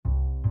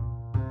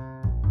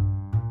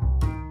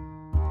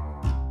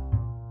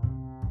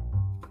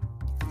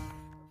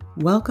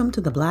Welcome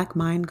to the Black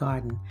Mind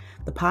Garden,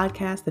 the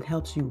podcast that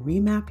helps you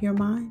remap your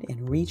mind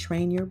and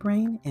retrain your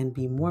brain and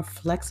be more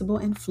flexible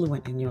and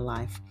fluent in your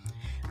life.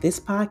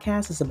 This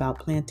podcast is about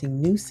planting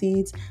new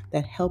seeds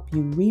that help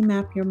you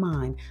remap your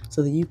mind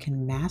so that you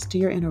can master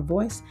your inner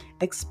voice,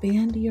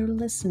 expand your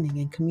listening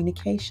and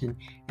communication,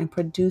 and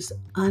produce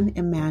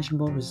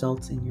unimaginable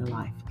results in your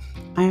life.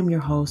 I am your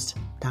host,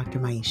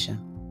 Dr. Maisha.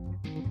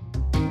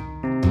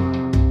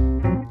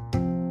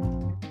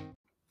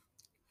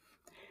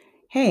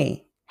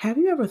 Hey, have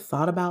you ever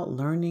thought about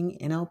learning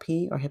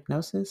NLP or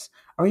hypnosis,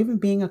 or even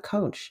being a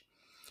coach?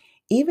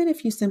 Even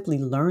if you simply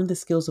learn the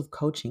skills of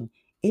coaching,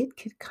 it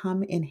could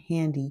come in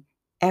handy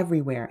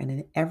everywhere and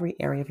in every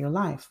area of your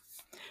life.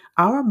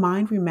 Our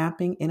mind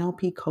remapping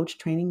NLP coach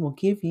training will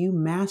give you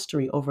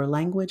mastery over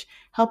language,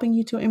 helping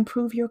you to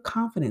improve your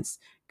confidence,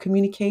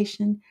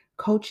 communication,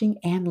 coaching,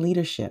 and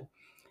leadership.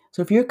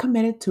 So, if you're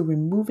committed to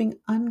removing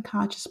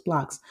unconscious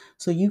blocks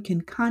so you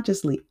can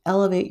consciously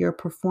elevate your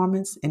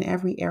performance in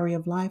every area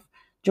of life,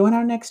 join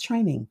our next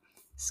training.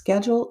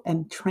 Schedule a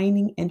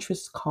training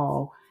interest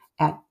call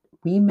at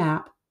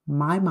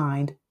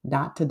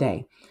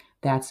remapmymind.today.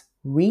 That's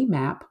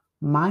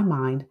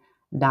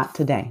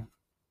remapmymind.today.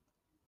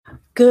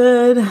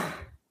 Good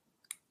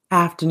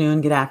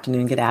afternoon, good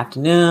afternoon, good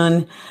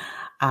afternoon.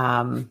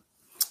 Dr.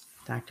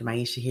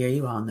 Maisha here.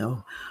 You all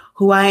know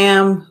who I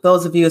am.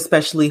 Those of you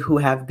especially who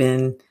have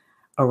been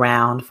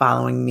around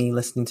following me,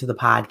 listening to the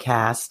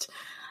podcast.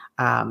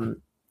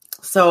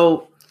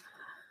 So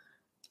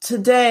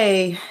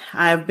today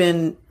I've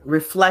been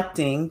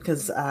reflecting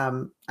because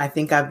I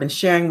think I've been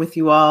sharing with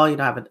you all, I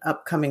have an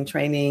upcoming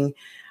training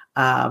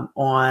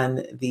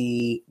on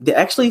the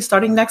actually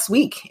starting next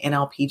week,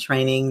 NLP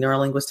training,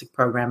 neurolinguistic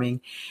programming.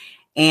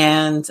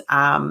 And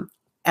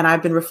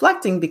I've been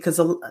reflecting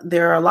because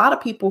there are a lot of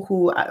people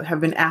who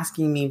have been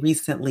asking me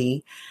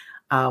recently,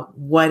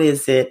 what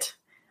is it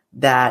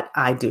that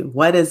I do?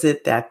 What is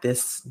it that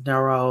this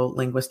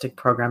neuro-linguistic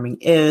programming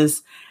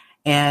is?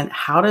 And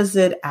how does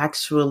it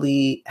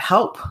actually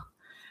help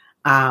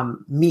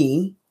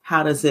me?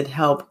 How does it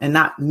help? And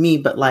not me,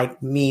 but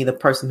like me, the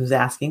person who's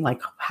asking,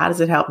 like, how does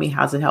it help me?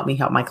 How does it help me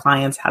help my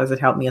clients? How does it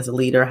help me as a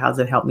leader? How does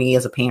it help me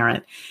as a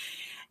parent?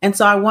 And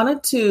so I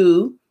wanted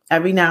to,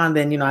 every now and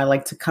then, I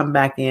like to come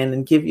back in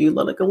and give you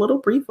like a little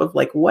brief of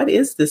like, what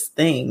is this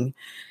thing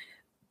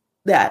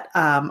that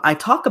I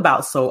talk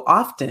about so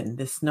often,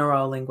 this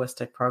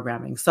neuro-linguistic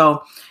programming.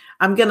 So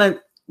I'm going to,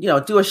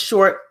 do a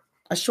short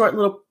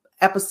little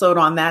episode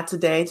on that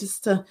today,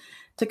 just to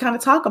kind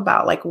of talk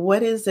about like,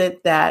 what is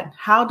it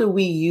how do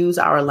we use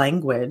our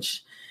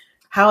language?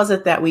 How is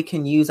it that we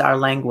can use our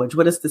language?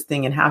 What is this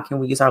thing and how can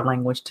we use our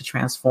language to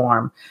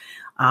transform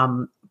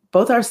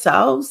both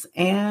ourselves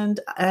and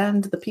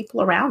the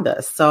people around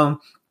us? So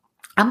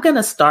I'm going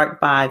to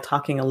start by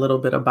talking a little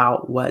bit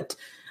about what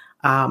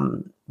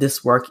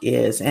this work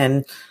is.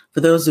 And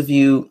for those of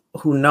you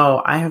who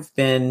know, I have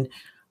been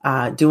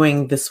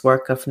doing this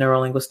work of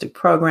neurolinguistic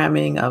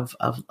programming, of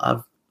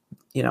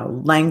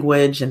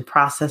language and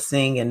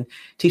processing and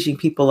teaching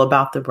people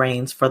about the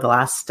brains for the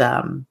last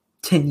 10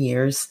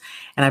 years.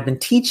 And I've been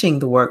teaching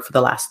the work for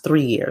the last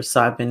 3 years.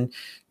 So I've been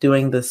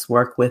doing this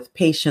work with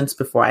patients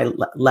before I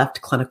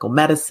left clinical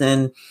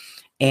medicine.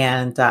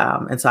 And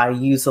so I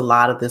use a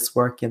lot of this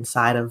work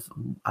inside of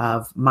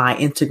my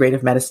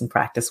integrative medicine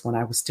practice when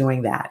I was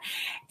doing that,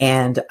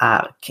 and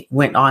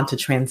went on to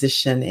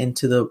transition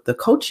into the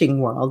coaching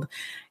world,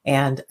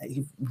 and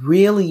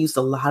really used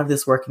a lot of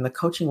this work in the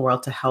coaching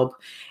world to help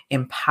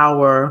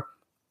empower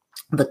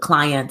the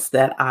clients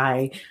that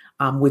I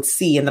would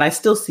see and that I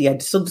still see. I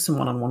still do some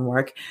one-on-one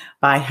work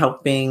by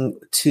helping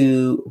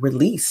to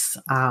release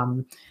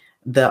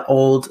the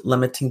old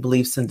limiting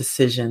beliefs and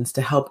decisions,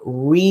 to help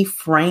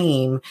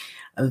reframe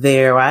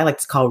I like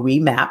to call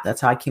remap. That's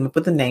how I came up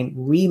with the name,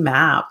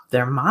 remap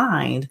their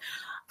mind,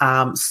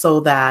 so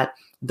that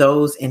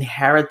those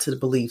inherited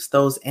beliefs,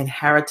 those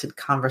inherited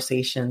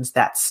conversations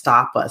that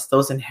stop us,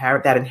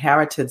 that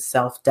inherited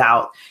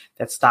self-doubt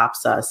that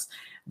stops us,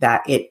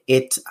 that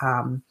it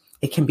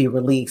can be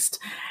released.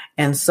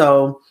 And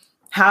so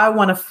how I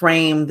want to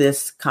frame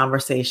this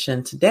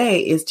conversation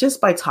today is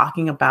just by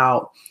talking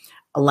about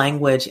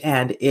language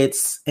and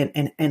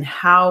and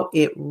how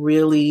it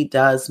really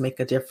does make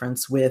a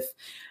difference with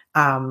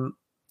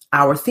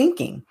our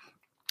thinking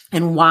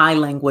and why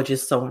language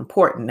is so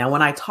important. Now,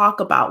 when I talk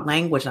about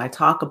language and I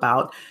talk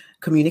about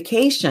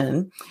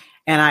communication,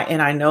 and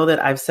I know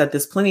that I've said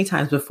this plenty of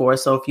times before,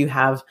 so if you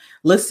have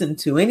listened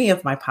to any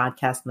of my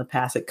podcasts in the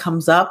past, it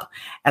comes up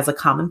as a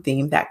common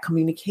theme that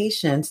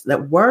communications,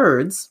 that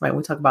words, right? When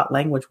we talk about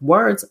language,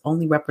 words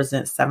only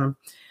represent 7%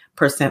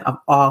 of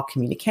all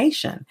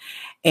communication.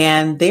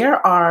 And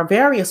there are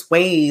various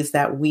ways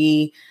that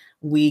we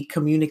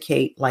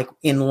communicate, like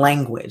in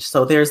language.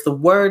 So there's the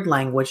word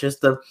language, is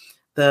the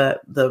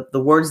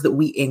words that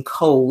we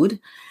encode,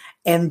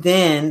 and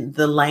then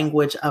the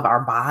language of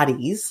our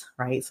bodies,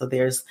 right? So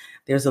there's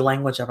the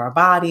language of our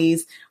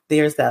bodies.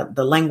 There's the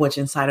language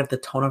inside of the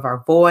tone of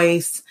our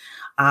voice.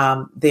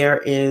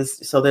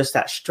 There's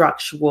that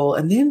structural,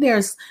 and then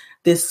there's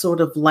this sort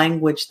of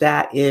language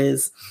that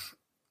is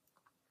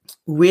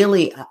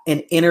really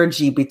an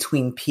energy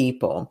between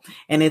people.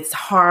 And it's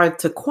hard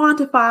to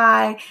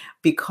quantify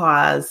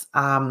because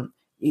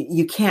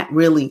you can't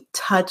really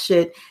touch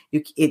it.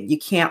 You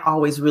can't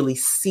always really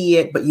see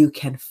it, but you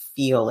can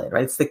feel it,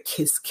 right? It's the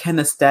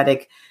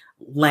kinesthetic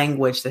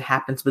language that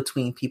happens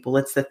between people.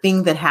 It's the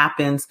thing that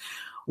happens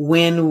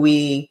when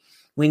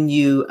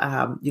you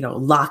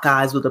lock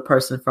eyes with a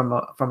person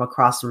from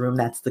across the room.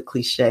 That's the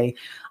cliche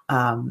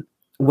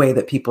way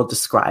that people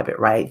describe it,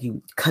 right?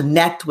 You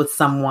connect with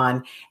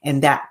someone,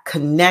 and that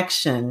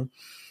connection,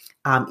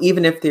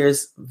 even if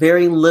there's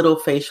very little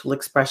facial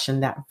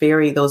expression,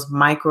 those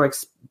micro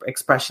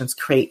expressions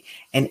create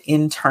an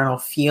internal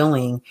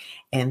feeling,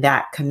 and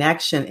that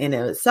connection in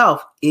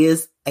itself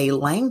is a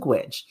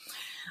language.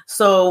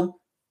 So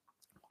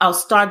I'll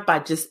start by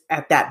just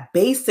at that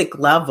basic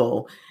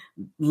level.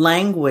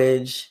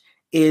 Language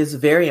is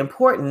very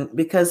important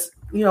because,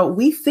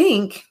 we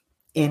think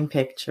in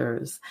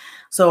pictures.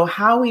 So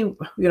how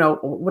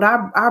what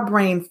our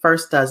brain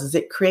first does is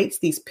it creates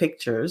these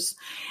pictures,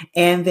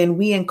 and then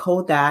we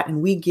encode that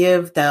and we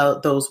give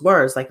those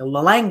words. Like a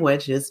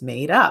language is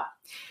made up.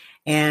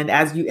 And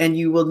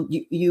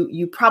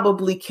you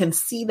probably can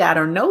see that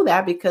or know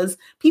that because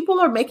people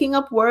are making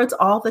up words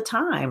all the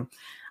time.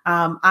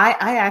 I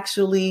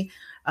actually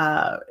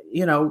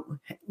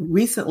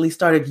recently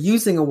started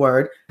using a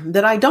word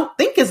that I don't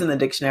think is in the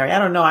dictionary. I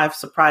don't know. I've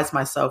surprised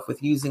myself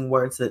with using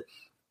words that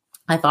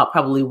I thought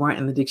probably weren't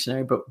in the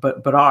dictionary,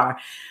 but are.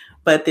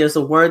 But there's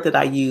a word that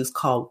I use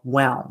called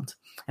whelmed.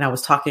 And I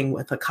was talking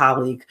with a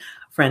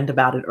friend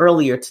about it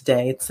earlier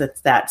today. It's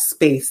that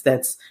space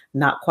that's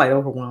not quite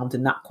overwhelmed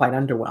and not quite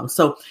underwhelmed.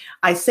 So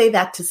I say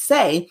that to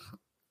say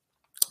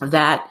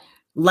that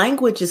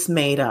language is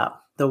made up.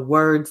 The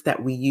words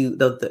that we use,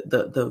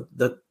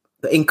 the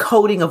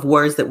encoding of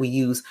words that we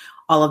use,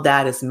 all of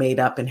that is made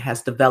up and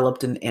has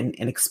developed and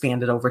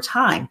expanded over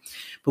time.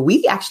 But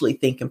we actually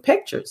think in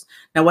pictures.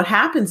 Now, what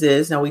happens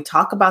is, we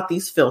talk about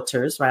these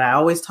filters, right? I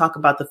always talk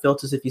about the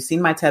filters. If you've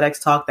seen my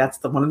TEDx talk,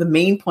 that's one of the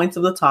main points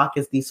of the talk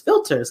is these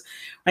filters,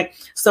 right?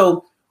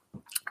 So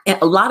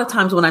a lot of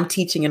times when I'm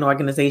teaching in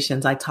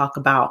organizations, I talk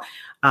about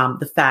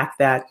the fact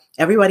that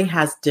everybody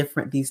has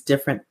these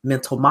different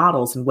mental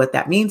models. And what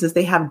that means is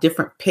they have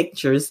different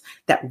pictures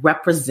that are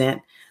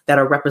representing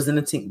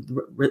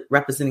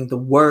the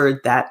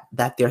word that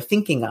they're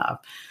thinking of.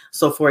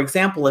 So for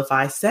example, if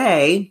I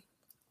say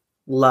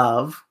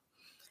love,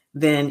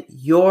 then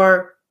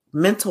your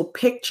mental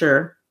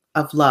picture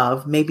of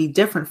love may be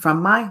different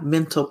from my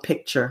mental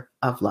picture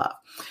of love.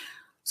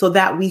 So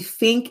that we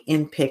think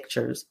in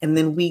pictures, and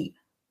then we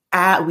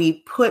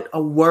put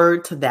a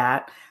word to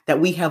that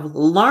we have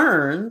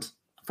learned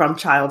from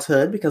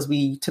childhood, because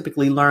we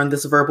typically learn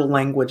this verbal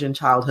language in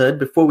childhood.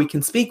 Before we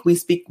can speak, we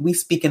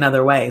speak in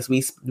other ways.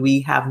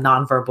 We have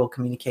nonverbal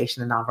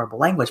communication and nonverbal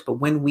language. But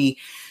when we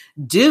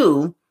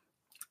do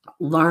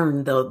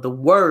learn the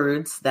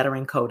words that are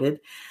encoded,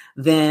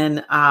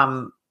 then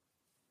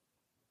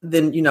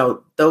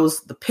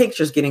the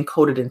pictures get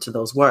encoded into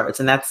those words.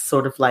 And that's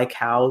sort of like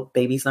how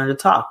babies learn to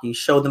talk. You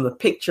show them a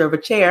picture of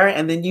a chair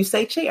and then you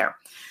say chair.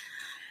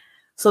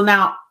 So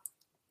now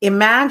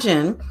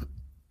imagine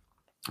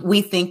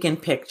we think in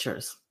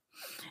pictures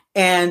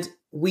and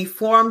we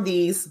form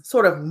these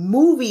sort of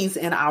movies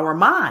in our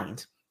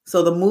mind.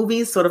 So the movie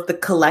is sort of the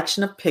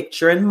collection of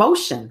picture and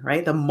motion,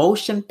 right? The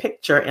motion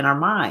picture in our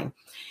mind.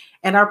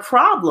 And our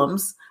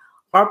problems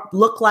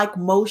look like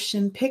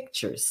motion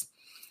pictures.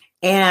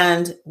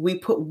 And we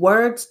put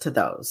words to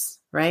those,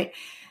 right?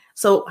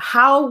 So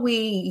how we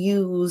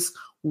use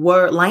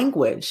word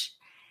language,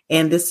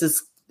 and this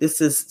is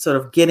sort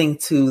of getting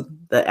to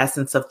the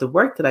essence of the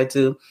work that I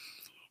do.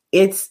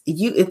 It's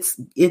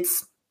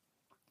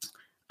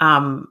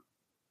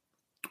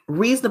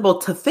reasonable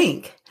to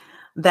think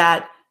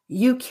that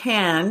you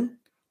can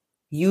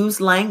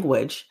use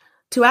language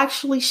to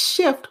actually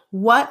shift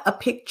what a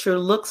picture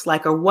looks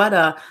like, or what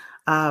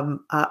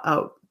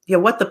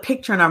what the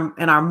picture in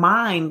our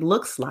mind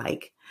looks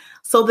like,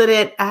 so that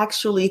it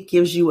actually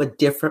gives you a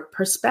different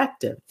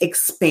perspective,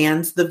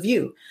 expands the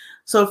view.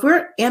 So if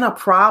we're in a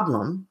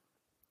problem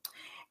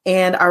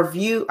and our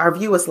view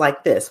is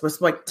like this,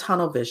 it's like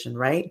tunnel vision,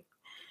 right?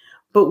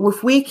 But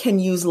if we can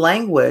use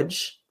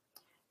language,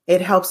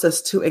 it helps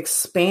us to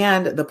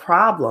expand the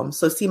problem.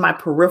 So see, my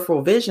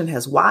peripheral vision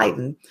has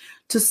widened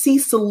to see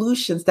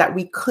solutions that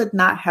we could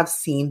not have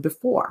seen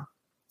before.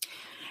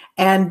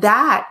 And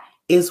that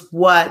is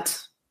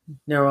what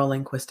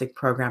neurolinguistic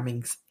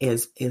programming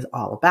is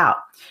all about.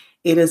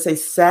 It is a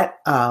set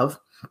of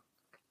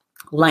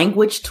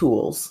language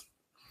tools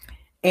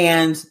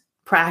and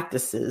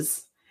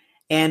practices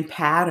and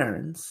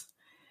patterns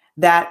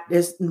that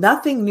is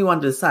nothing new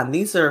under the sun.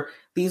 These are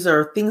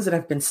things that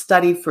have been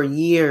studied for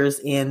years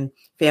in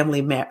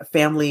family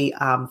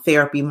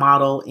therapy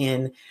model,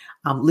 in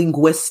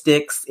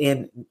linguistics,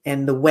 in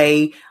the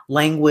way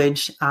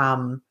language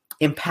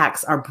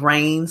impacts our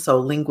brain. So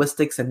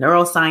linguistics and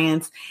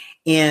neuroscience,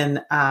 in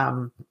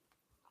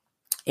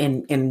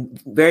in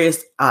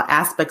various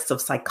aspects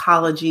of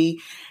psychology,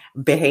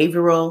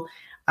 behavioral,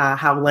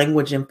 how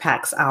language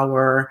impacts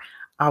our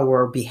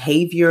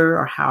behavior,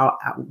 or how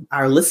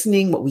our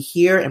listening, what we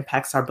hear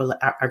impacts our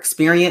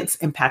experience,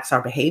 impacts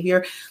our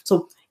behavior.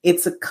 So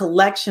it's a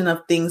collection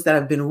of things that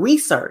have been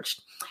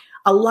researched,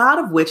 a lot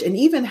of which, and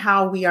even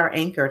how we are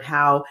anchored,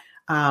 how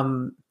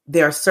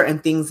there are certain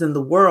things in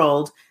the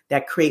world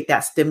that create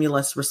that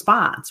stimulus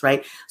response,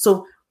 right?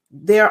 So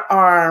there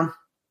are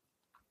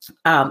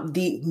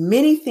the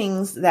many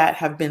things that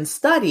have been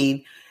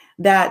studied,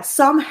 that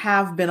some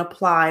have been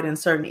applied in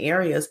certain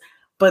areas,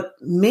 but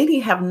many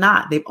have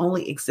not. They've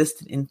only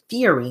existed in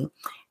theory.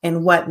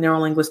 And what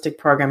neurolinguistic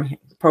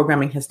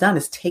programming has done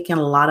is taken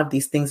a lot of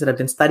these things that have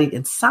been studied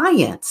in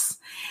science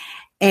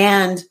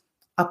and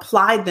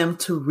applied them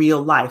to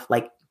real life,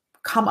 like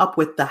come up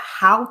with the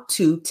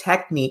how-to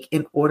technique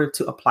in order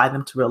to apply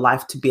them to real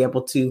life, to be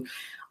able to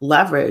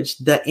leverage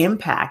the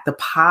impact, the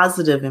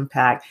positive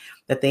impact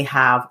that they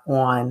have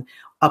on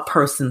a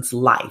person's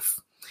life.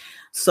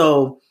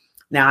 So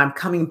now I'm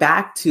coming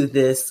back to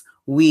this,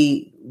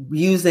 we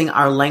using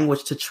our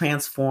language to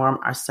transform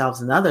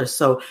ourselves and others.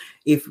 So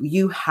if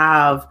you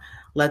have,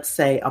 let's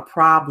say, a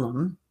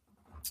problem,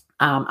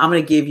 I'm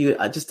going to give you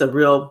just a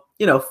real,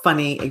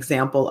 funny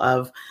example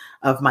of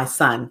my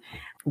son.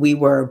 We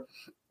were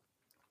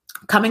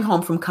coming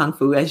home from Kung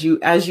Fu, as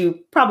you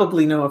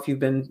probably know if you've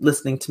been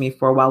listening to me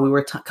for a while. We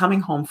were coming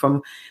home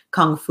from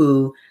Kung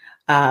Fu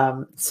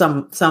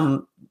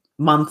some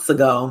months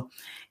ago,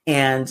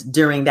 and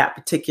during that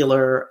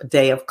particular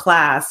day of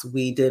class,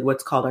 we did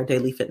what's called our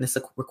daily fitness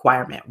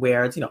requirement,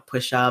 where it's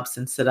push-ups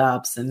and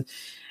sit-ups and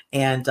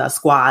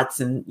squats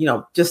and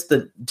just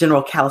the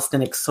general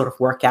calisthenics sort of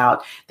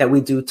workout that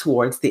we do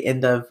towards the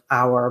end of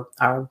our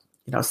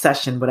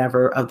session,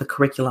 whatever of the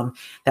curriculum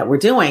that we're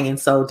doing. And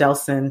so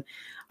Delson,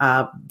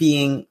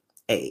 being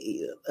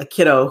a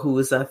kiddo who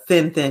was a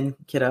thin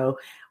kiddo,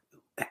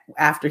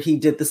 after he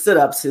did the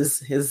sit-ups,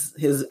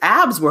 his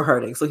abs were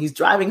hurting. So he's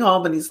driving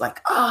home and he's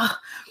like, "Oh,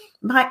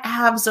 my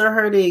abs are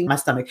hurting. My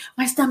stomach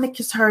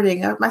is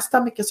hurting. My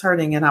stomach is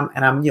hurting." And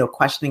I'm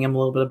questioning him a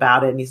little bit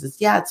about it. And he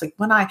says, "Yeah, it's like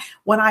when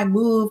I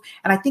move,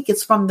 and I think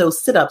it's from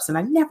those sit-ups, and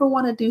I never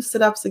want to do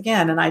sit-ups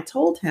again." And I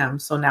told him,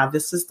 so now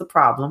this is the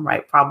problem,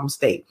 right? Problem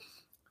state.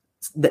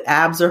 The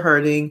abs are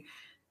hurting,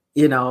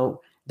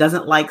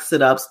 doesn't like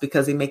sit-ups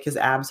because they make his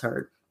abs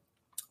hurt.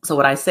 So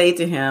what I say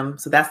to him,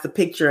 so that's the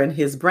picture in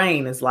his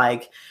brain, is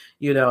like,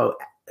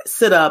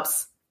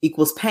 sit-ups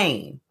equals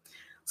pain.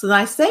 So then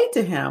I say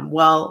to him,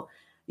 well,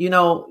 you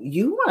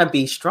want to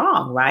be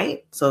strong,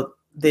 right? So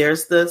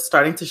there's the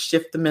starting to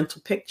shift the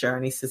mental picture.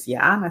 And he says,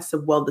 yeah. And I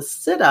said, well, the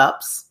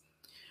sit-ups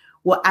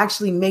will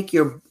actually make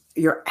your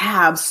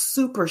abs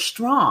super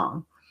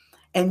strong.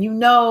 And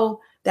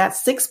that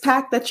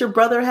six-pack that your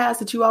brother has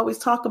that you always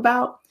talk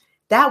about,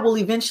 that will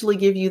eventually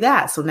give you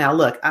that. So now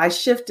look, I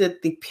shifted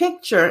the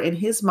picture in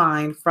his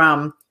mind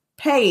from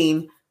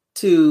pain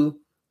to,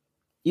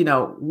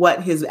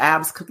 what his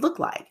abs could look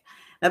like.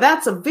 Now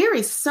that's a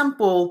very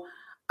simple,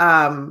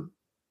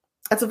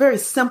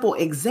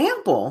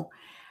 example.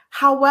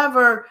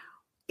 However,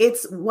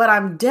 it's what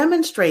I'm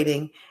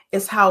demonstrating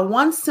is how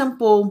one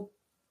simple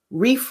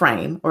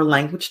reframe or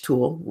language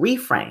tool,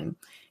 reframe,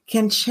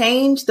 can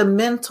change the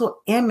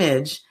mental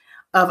image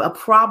of a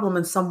problem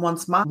in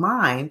someone's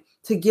mind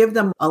to give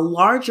them a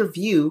larger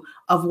view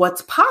of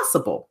what's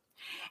possible.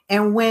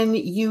 And when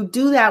you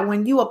do that,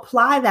 when you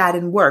apply that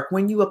in work,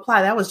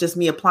 that was just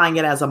me applying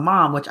it as a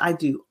mom, which I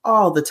do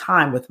all the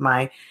time with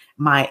my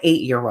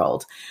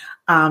 8-year-old.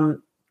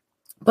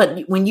 But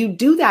when you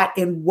do that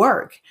in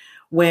work,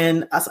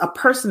 when a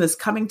person is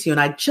coming to you, and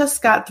I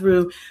just got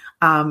through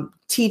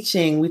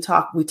teaching, we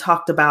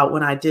talked about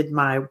when I did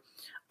my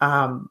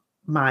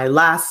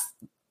last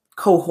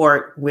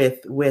cohort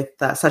with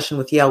session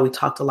with Yale, we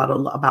talked a lot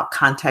about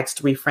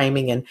context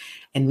reframing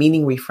and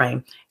meaning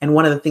reframe. And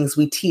one of the things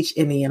we teach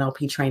in the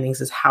NLP trainings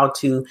is how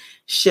to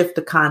shift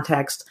the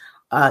context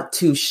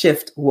to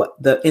shift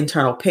what the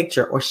internal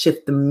picture, or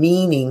shift the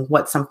meaning,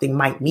 what something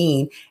might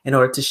mean, in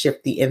order to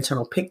shift the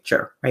internal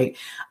picture, right,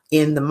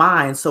 in the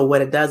mind. So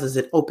what it does is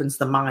it opens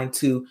the mind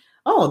to,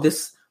 oh,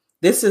 this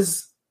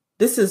is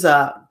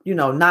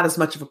not as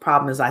much of a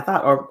problem as I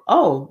thought, or,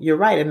 oh, you're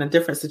right, in a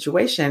different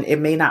situation, it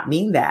may not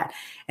mean that.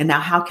 And now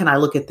how can I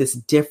look at this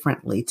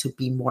differently to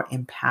be more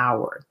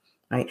empowered,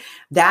 right?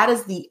 That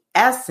is the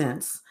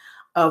essence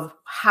of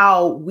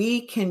how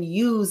we can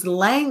use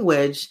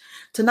language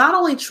to not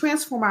only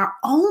transform our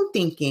own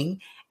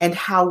thinking and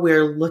how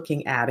we're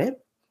looking at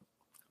it,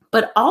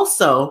 but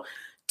also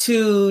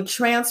to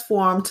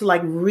transform, to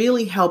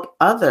really help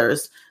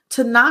others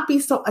to not be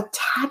so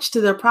attached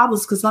to their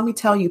problems. Because let me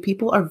tell you,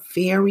 people are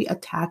very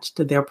attached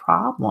to their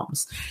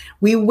problems.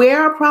 We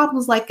wear our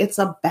problems like it's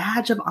a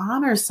badge of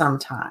honor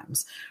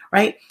sometimes,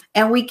 right?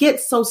 And we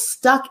get so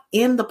stuck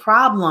in the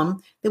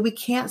problem that we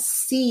can't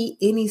see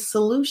any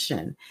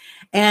solution.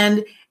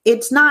 And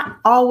it's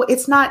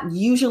not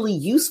usually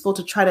useful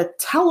to try to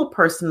tell a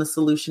person the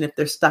solution if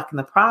they're stuck in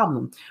the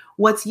problem.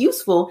 What's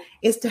useful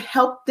is to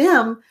help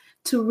them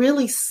to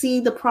really see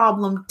the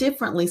problem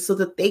differently so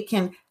that they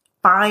can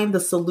find the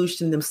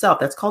solution themselves.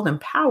 That's called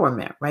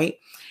empowerment, right?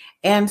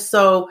 And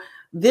so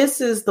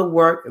this is the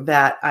work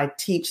that I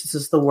teach. This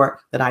is the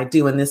work that I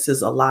do. And this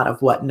is a lot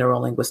of what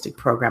neuro-linguistic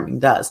programming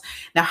does.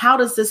 Now, how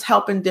does this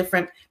help in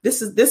different,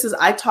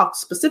 I talk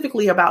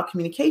specifically about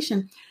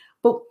communication,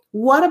 but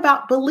what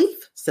about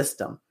belief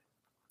system?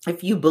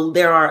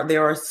 There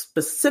are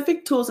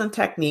specific tools and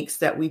techniques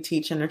that we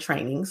teach in the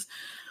trainings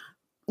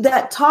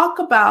that talk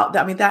about,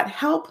 that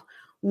help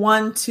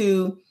one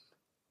to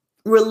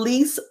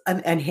release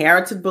an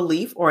inherited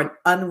belief or an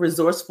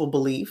unresourceful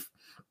belief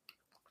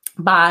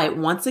by,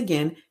 once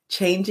again,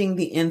 changing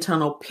the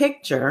internal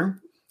picture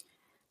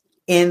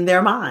in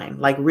their mind,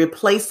 like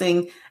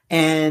replacing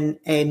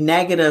a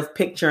negative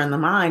picture in the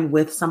mind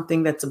with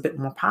something that's a bit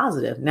more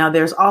positive. Now,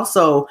 there's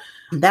also,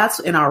 that's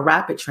in our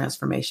rapid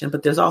transformation,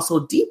 but there's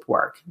also deep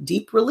work,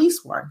 deep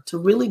release work to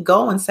really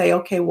go and say,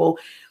 okay, well,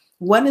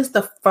 when is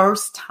the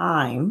first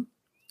time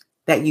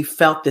that you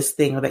felt this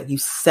thing or that you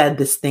said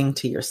this thing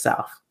to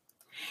yourself?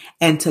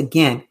 And to,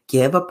 again,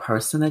 give a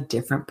person a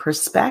different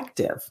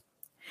perspective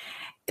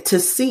to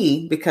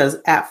see, because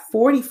at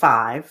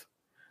 45,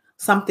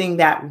 something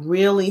that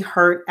really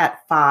hurt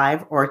at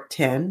 5 or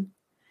 10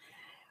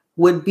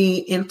 would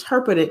be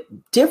interpreted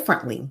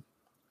differently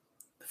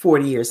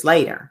 40 years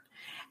later.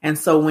 And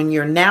so when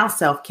your now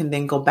self can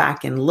then go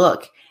back and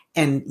look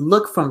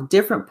from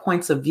different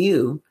points of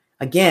view,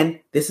 again,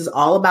 this is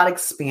all about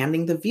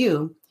expanding the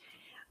view.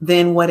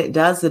 Then what it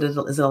does is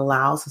it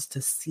allows us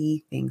to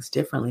see things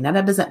differently. Now,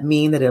 that doesn't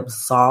mean that it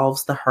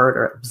absolves the hurt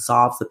or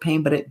absolves the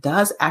pain, but it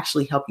does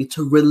actually help you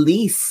to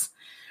release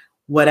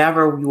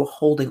whatever you were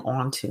holding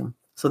on to.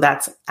 So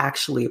that's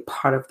actually a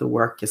part of the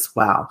work as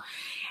well.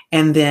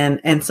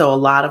 And so a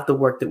lot of the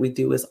work that we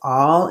do is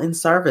all in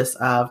service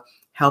of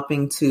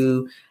helping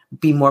to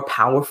be more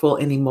powerful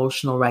in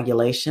emotional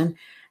regulation,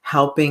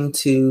 helping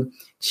to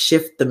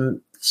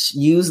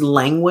use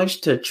language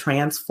to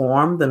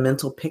transform the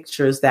mental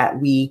pictures that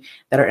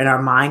are in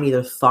our mind,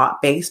 either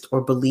thought-based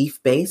or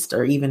belief-based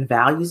or even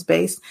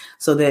values-based,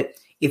 so that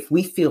if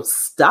we feel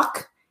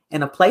stuck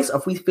in a place or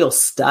if we feel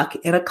stuck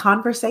in a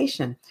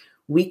conversation,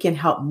 we can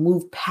help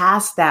move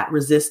past that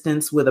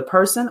resistance with a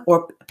person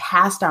or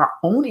past our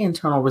own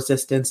internal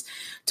resistance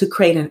to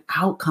create an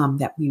outcome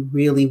that we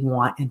really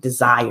want and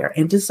desire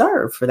and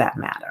deserve, for that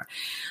matter.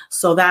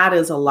 So that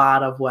is a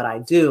lot of what I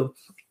do.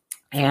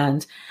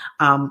 And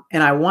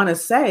I want to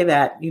say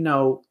that,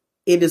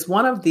 it is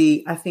one of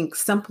the, I think,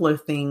 simpler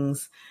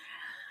things.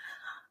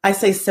 I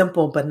say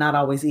simple, but not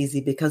always easy,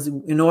 because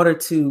in order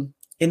to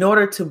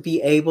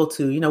be able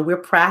to, we're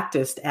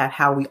practiced at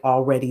how we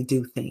already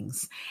do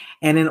things.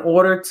 And in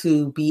order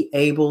to be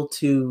able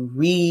to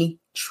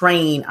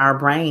retrain our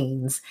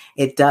brains,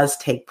 it does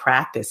take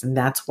practice. And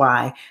that's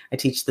why I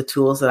teach the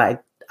tools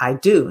that I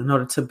do, in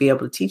order to be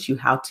able to teach you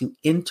how to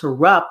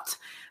interrupt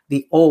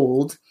the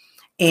old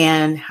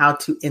and how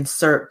to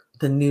insert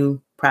the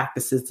new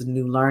practices, the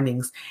new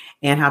learnings,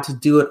 and how to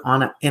do it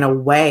in a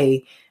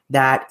way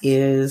that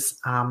is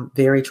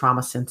very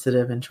trauma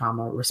sensitive and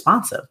trauma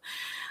responsive.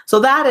 So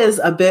that is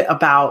a bit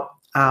about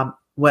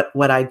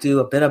what I do,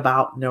 a bit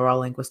about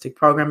neuro-linguistic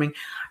programming.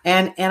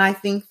 And I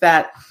think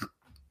that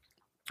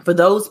for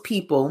those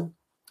people,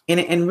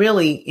 and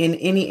really in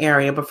any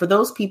area, but for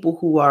those people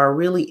who are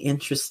really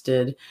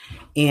interested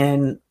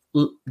in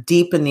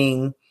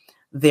deepening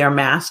their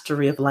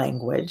mastery of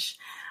language,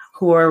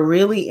 who are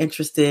really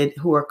interested,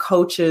 who are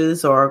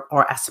coaches or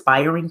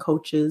aspiring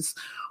coaches,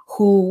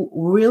 who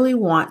really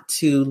want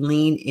to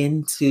lean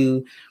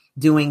into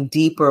doing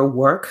deeper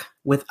work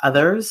with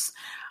others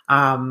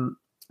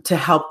to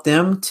help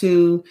them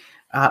to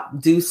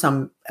do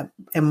some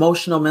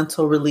emotional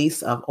mental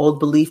release of old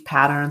belief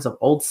patterns, of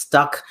old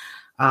stuck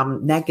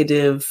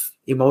negative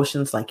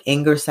emotions like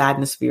anger,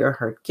 sadness, fear,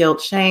 hurt,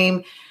 guilt,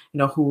 shame,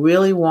 who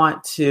really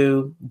want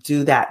to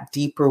do that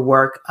deeper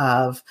work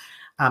of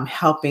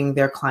helping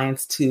their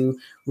clients to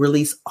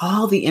release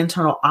all the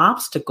internal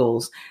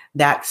obstacles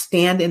that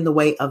stand in the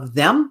way of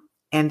them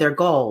and their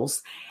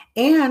goals.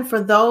 And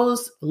for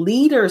those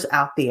leaders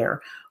out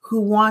there who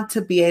want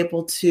to be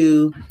able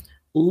to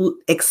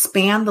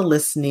expand the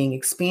listening,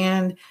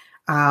 expand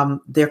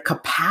their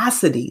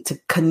capacity to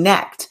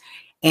connect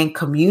and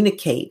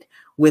communicate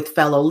with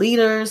fellow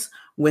leaders,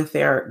 with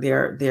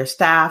their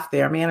staff,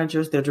 their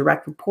managers, their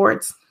direct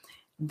reports,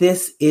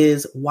 this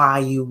is why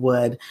you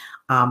would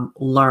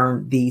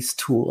learn these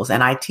tools.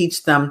 And I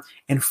teach them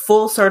in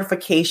full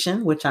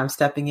certification, which I'm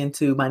stepping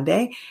into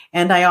Monday.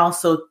 And I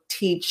also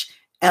teach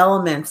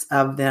elements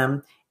of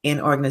them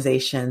in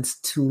organizations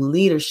to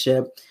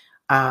leadership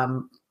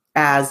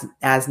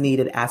as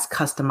needed, as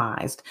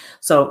customized.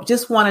 So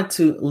just wanted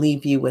to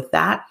leave you with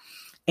that.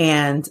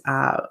 And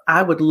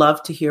I would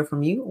love to hear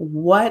from you.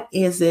 What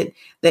is it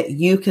that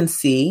you can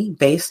see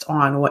based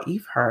on what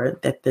you've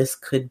heard that this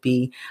could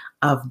be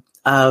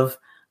of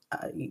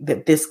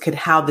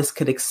how this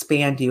could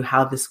expand you,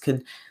 how this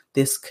could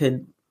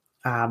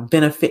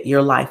benefit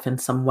your life in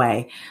some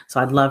way. So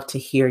I'd love to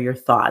hear your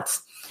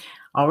thoughts.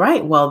 All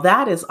right. Well,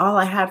 that is all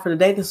I had for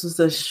today. This was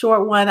a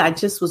short one. I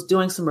just was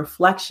doing some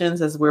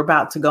reflections as we're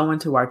about to go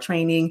into our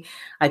training.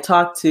 I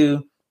talked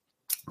to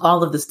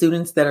all of the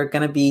students that are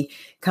going to be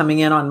coming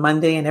in on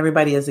Monday, and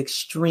everybody is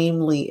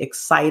extremely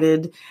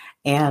excited.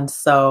 And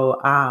so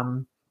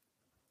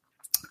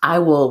I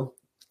will,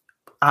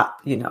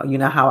 you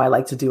know how I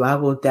like to do. I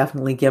will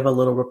definitely give a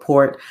little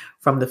report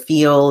from the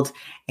field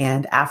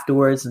and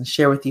afterwards and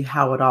share with you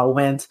how it all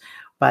went.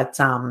 But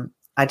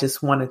I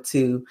just wanted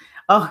to,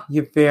 oh,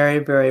 you're very,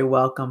 very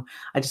welcome.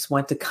 I just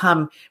want to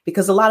come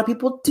because a lot of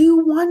people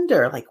do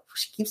wonder, like,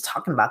 she keeps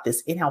talking about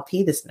this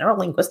NLP, this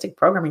neuro-linguistic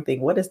programming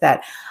thing. What is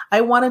that? I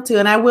wanted to,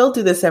 and I will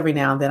do this every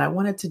now and then. I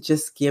wanted to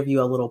just give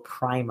you a little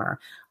primer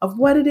of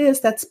what it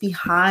is that's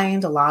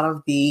behind a lot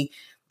of the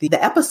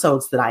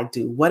episodes that I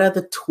do. What are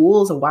the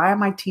tools and why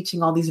am I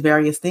teaching all these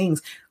various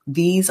things?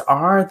 These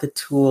are the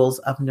tools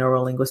of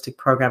neuro-linguistic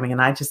programming.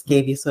 And I just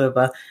gave you sort of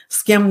a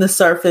skim the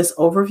surface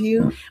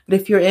overview. But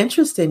if you're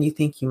interested and you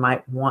think you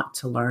might want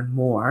to learn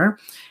more,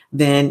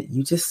 then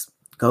you just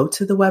go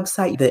to the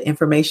website. The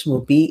information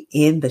will be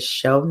in the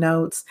show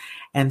notes.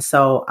 And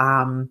so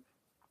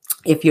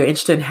if you're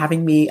interested in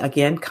having me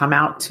again come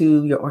out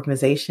to your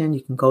organization,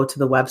 you can go to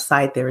the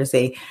website. There is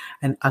a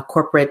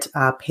corporate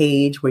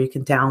page where you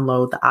can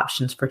download the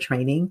options for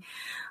training.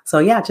 So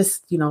yeah,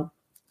 just,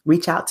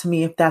 reach out to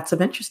me if that's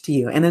of interest to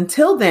you. And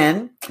until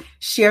then,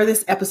 share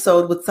this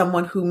episode with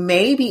someone who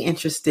may be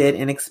interested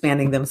in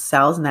expanding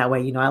themselves in that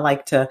way. I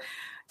like to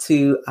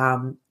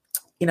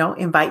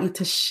invite you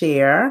to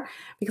share,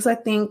 because I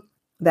think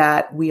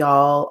that we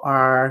all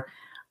are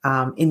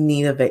in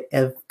need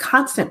of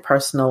constant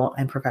personal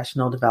and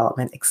professional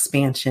development,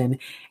 expansion,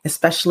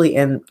 especially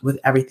with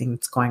everything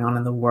that's going on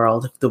in the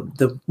world.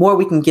 The more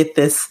we can get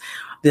this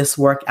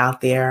work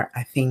out there,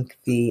 I think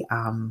the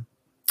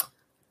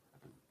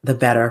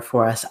better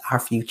for us, our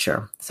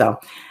future. So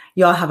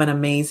you all have an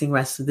amazing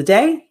rest of the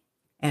day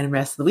and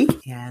rest of the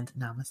week, and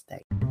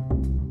namaste.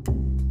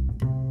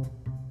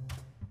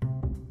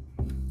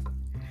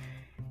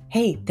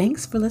 Hey,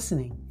 thanks for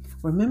listening.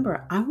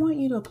 Remember, I want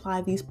you to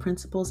apply these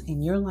principles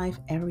in your life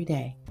every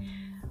day.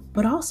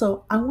 But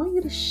also, I want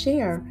you to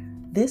share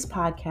this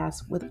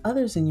podcast with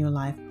others in your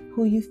life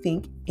who you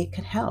think it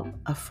could help,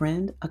 a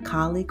friend, a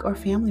colleague, or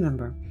family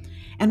member.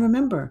 And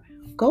remember,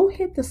 go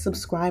hit the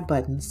subscribe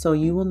button so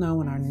you will know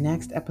when our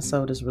next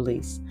episode is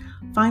released.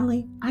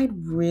 Finally, I'd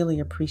really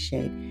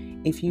appreciate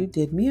if you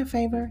did me a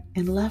favor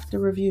and left a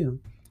review.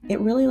 It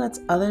really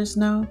lets others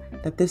know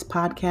that this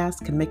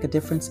podcast can make a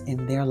difference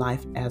in their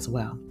life as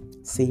well.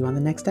 See you on the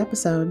next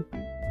episode.